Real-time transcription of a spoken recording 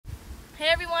Hey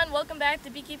everyone, welcome back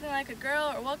to Beekeeping Like a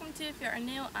Girl, or welcome to, if you are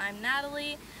new, I'm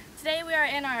Natalie. Today we are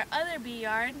in our other bee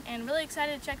yard and really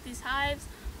excited to check these hives.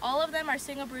 All of them are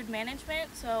single brood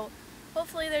management, so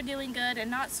hopefully they're doing good and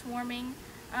not swarming.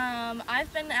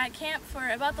 I've been at camp for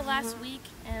about the last week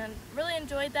and really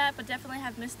enjoyed that, but definitely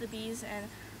have missed the bees and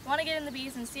want to get in the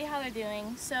bees and see how they're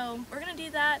doing. So we're going to do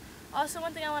that. Also,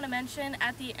 one thing I want to mention,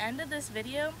 at the end of this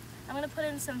video, I'm going to put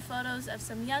in some photos of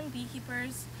some young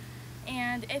beekeepers.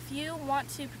 And if you want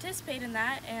to participate in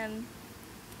that and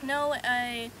know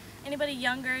anybody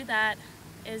younger that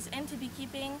is into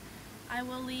beekeeping, I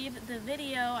will leave the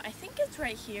video, I think it's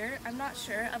right here, I'm not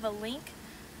sure, of a link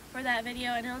for that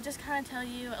video, and it'll just kind of tell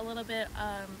you a little bit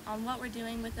on what we're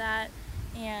doing with that.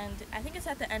 And I think it's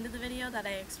at the end of the video that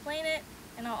I explain it,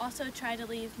 and I'll also try to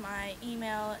leave my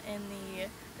email in the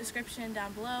description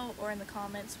down below or in the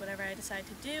comments, whatever I decide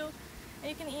to do. And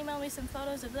you can email me some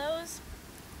photos of those.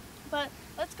 But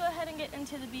let's go ahead and get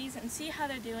into the bees and see how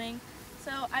they're doing.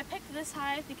 So I picked this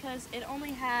hive because it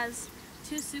only has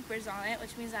 2 supers on it,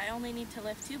 which means I only need to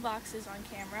lift 2 boxes on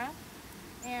camera.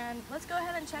 And let's go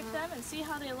ahead and check them and see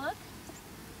how they look.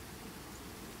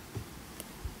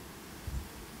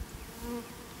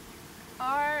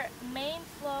 Our main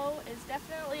flow is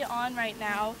definitely on right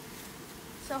now,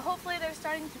 so hopefully they're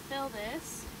starting to fill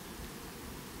this.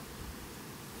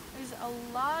 There's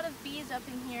a lot of bees up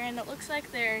in here, and it looks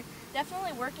like they're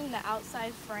definitely working the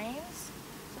outside frames,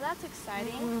 so that's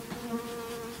exciting.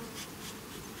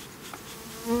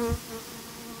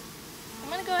 I'm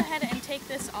going to go ahead and take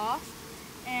this off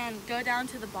and go down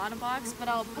to the bottom box, but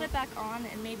I'll put it back on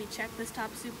and maybe check this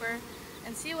top super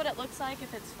and see what it looks like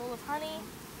if it's full of honey.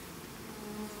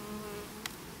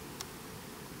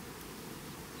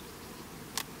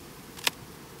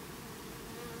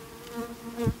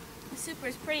 The super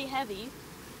is pretty heavy.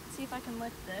 Let's see if I can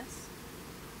lift this.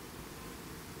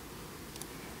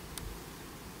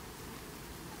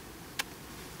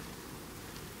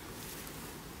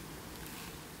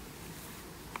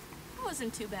 That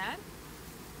wasn't too bad.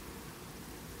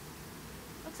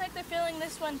 Looks like they're filling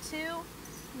this one too.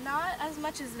 Not as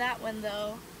much as that one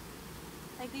though.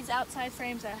 Like these outside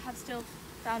frames that have still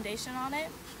foundation on it,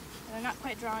 and they're not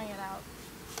quite drawing it out.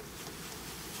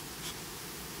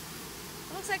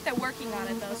 It looks like they're working on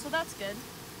it though, so that's good.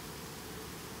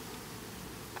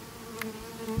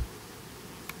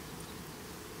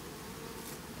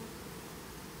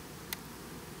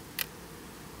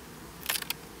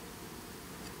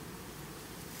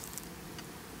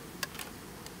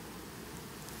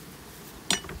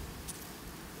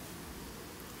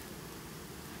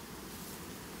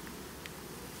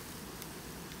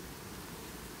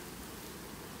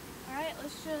 Alright,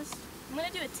 I'm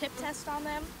going to do a tip test on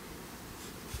them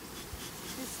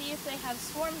to see if they have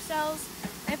swarm cells.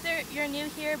 If you're new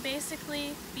here,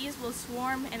 basically bees will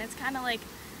swarm, and it's kind of like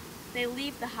they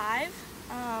leave the hive,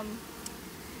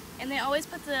 and they always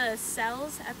put the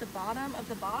cells at the bottom of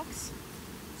the box.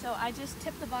 So I just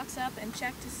tip the box up and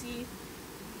check to see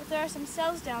if there are some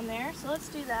cells down there. So let's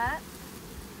do that.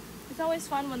 It's always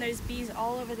fun when there's bees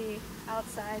all over the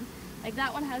outside. Like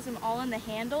that one has them all in the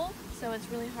handle, so it's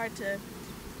really hard to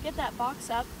get that box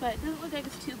up, but it doesn't look like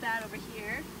it's too bad over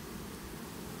here.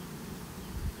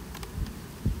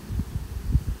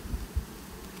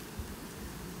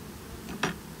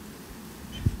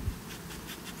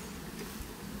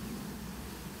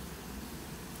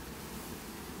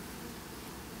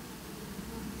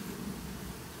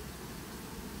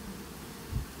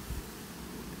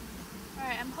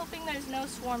 Alright, I'm hoping there's no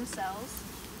swarm cells.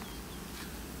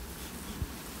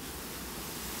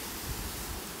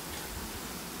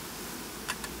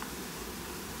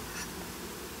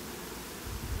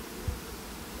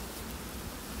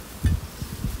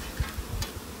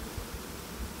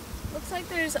 Looks like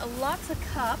there's lots of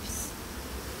cups.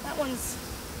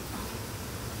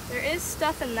 There is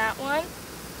stuff in that one.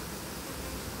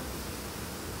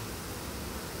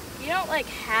 You don't like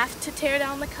have to tear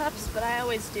down the cups, but I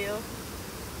always do.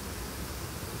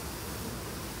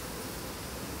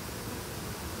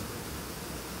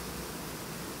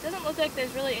 Doesn't look like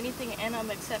there's really anything in them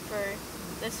except for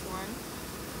this one.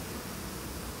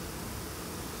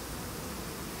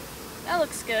 That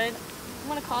looks good. I'm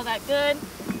gonna call that good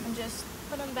and just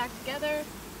put them back together.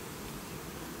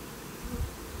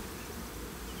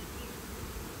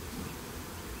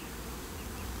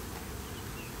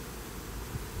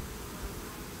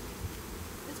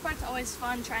 This part's always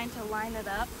fun, trying to line it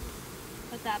up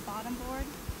with that bottom board.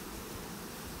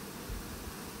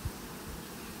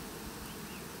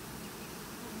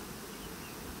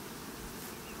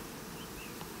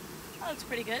 That looks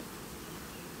pretty good.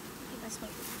 Keep my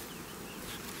smoke.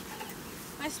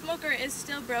 My smoker is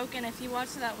still broken. If you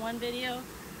watched that one video,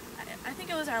 I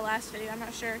think it was our last video, I'm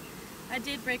not sure. I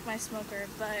did break my smoker,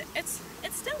 but it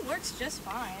still works just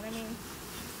fine. I mean,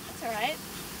 it's alright.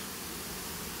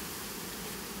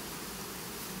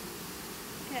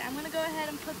 Okay, I'm gonna go ahead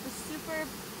and put the super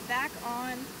back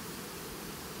on.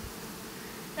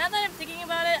 Now that I'm thinking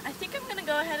about it, I think I'm gonna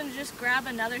go ahead and just grab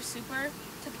another super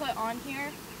to put on here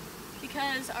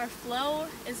because our flow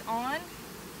is on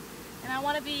and I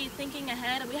want to be thinking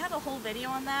ahead. We have a whole video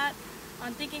on that,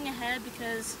 on thinking ahead,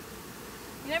 because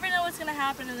you never know what's going to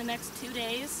happen in the next 2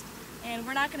 days, and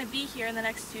we're not going to be here in the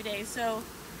next 2 days. So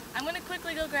I'm going to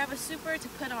quickly go grab a super to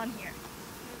put on here.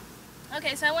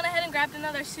 Okay, so I went ahead and grabbed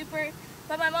another super,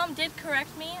 but my mom did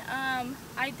correct me.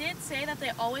 I did say that they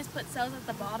always put cells at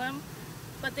the bottom,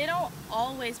 but they don't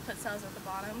always put cells at the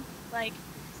bottom. Like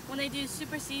when they do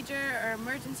super procedure or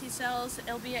emergency cells,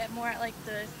 it'll be more at like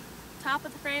the top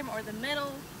of the frame or the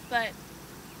middle, but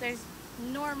there's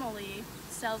normally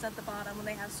cells at the bottom when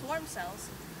they have swarm cells.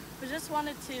 But just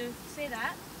wanted to say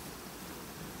that.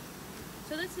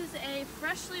 So this is a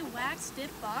freshly waxed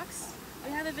dip box.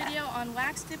 We have a video on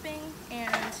wax dipping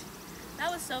and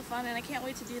that was so fun and I can't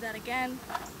wait to do that again.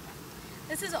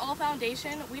 This is all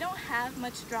foundation. We don't have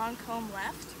much drawn comb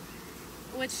left,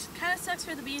 which kind of sucks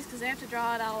for the bees because they have to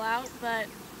draw it all out, but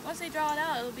once they draw it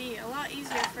out, it'll be a lot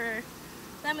easier for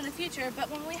them in the future. But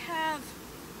when we have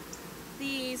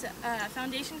these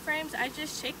foundation frames, I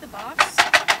just shake the box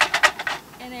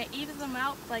and it evens them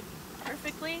out like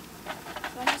perfectly.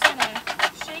 So I'm just gonna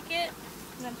shake it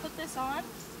and then put this on.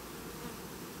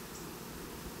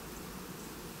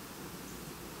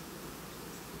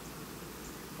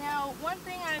 Now, one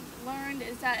thing I've learned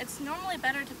is that it's normally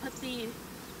better to put the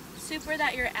super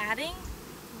that you're adding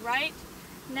right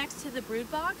next to the brood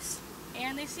box,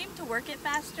 and they seem to work it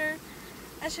faster.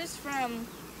 That's just from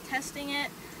testing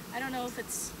it. I don't know if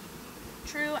it's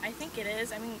true. I think it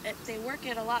is. I mean, they work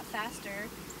it a lot faster.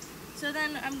 So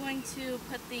then I'm going to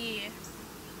put the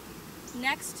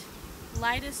next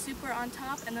lightest super on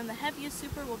top, and then the heaviest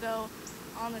super will go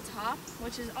on the top,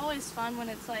 which is always fun when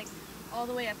it's like all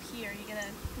the way up here. You're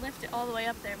gonna lift it all the way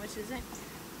up there, which isn't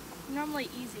normally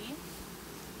easy,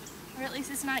 or at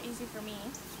least it's not easy for me.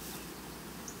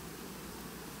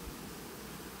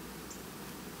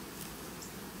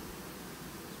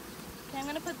 Okay, I'm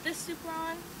gonna put this super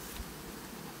on,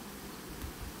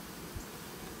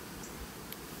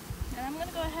 and I'm gonna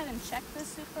go ahead and check this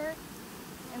super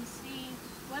and see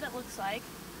what it looks like.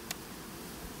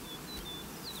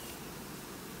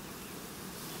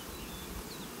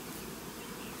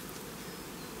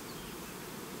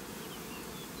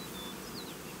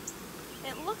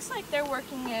 It looks like they're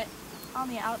working it on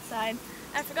the outside.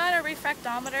 I forgot a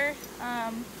refractometer,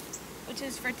 which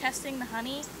is for testing the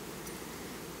honey.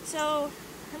 So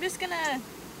I'm just gonna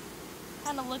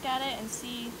kind of look at it and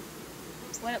see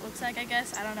what it looks like, I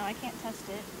guess. I don't know, I can't test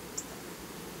it.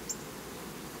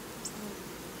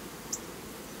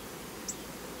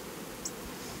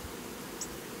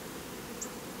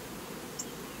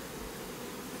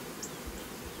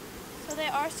 So they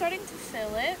are starting to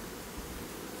fill it.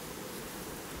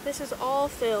 This is all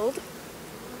filled.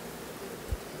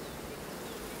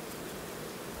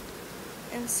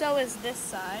 And so is this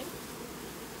side.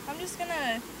 I'm just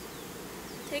gonna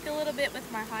take a little bit with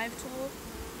my hive tool.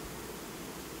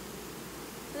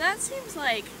 So that seems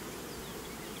like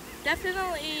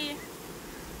definitely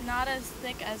not as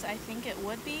thick as I think it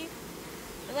would be.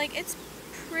 But like, it's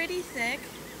pretty thick,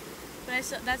 but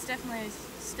that's definitely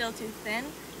still too thin.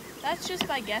 That's just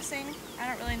by guessing. I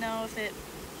don't really know if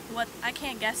I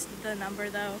can't guess the number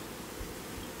though.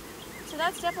 So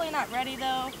that's definitely not ready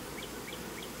though.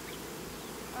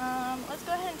 Let's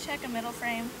go ahead and check a middle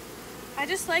frame. I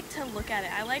just like to look at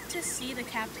it. I like to see the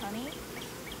capped honey,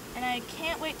 and I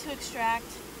can't wait to extract.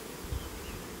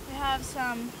 We have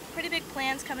some pretty big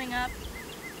plans coming up.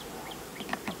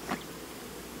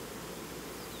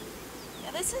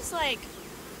 Yeah, this is like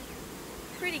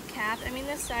pretty capped. I mean,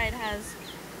 this side has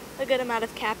a good amount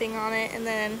of capping on it, and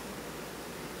then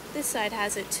this side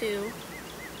has it too.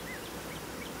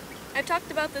 I've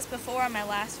talked about this before on my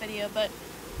last video, but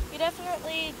you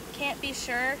definitely can't be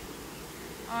sure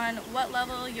on what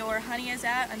level your honey is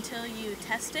at until you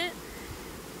test it,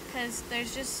 because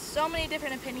there's just so many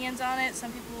different opinions on it.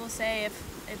 Some people will say if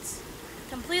it's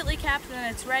completely capped then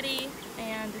it's ready,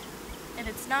 and if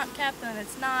it's not capped then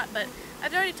it's not, but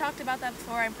I've already talked about that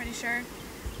before, I'm pretty sure.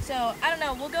 So I don't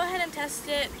know, we'll go ahead and test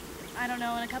it, I don't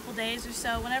know, in a couple days or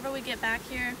so, whenever we get back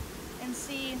here, and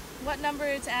see what number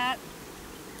it's at.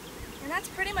 And that's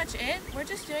pretty much it. We're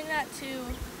just doing that to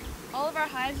all of our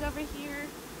hives over here.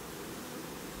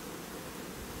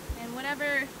 and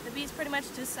whenever the bees pretty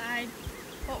much decide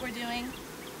what we're doing,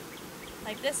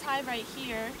 like this hive right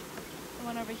here, the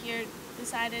one over here,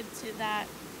 decided that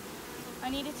I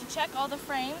needed to check all the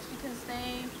frames because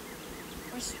they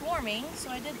were swarming, so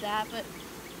I did that. But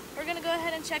we're gonna go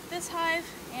ahead and check this hive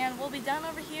and we'll be done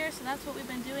over here. So that's what we've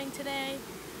been doing today,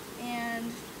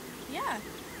 and yeah,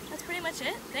 that's pretty much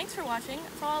it. Thanks for watching.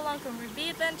 Follow along for more bee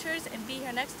adventures and be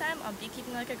here next time on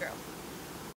Beekeeping Like a Girl.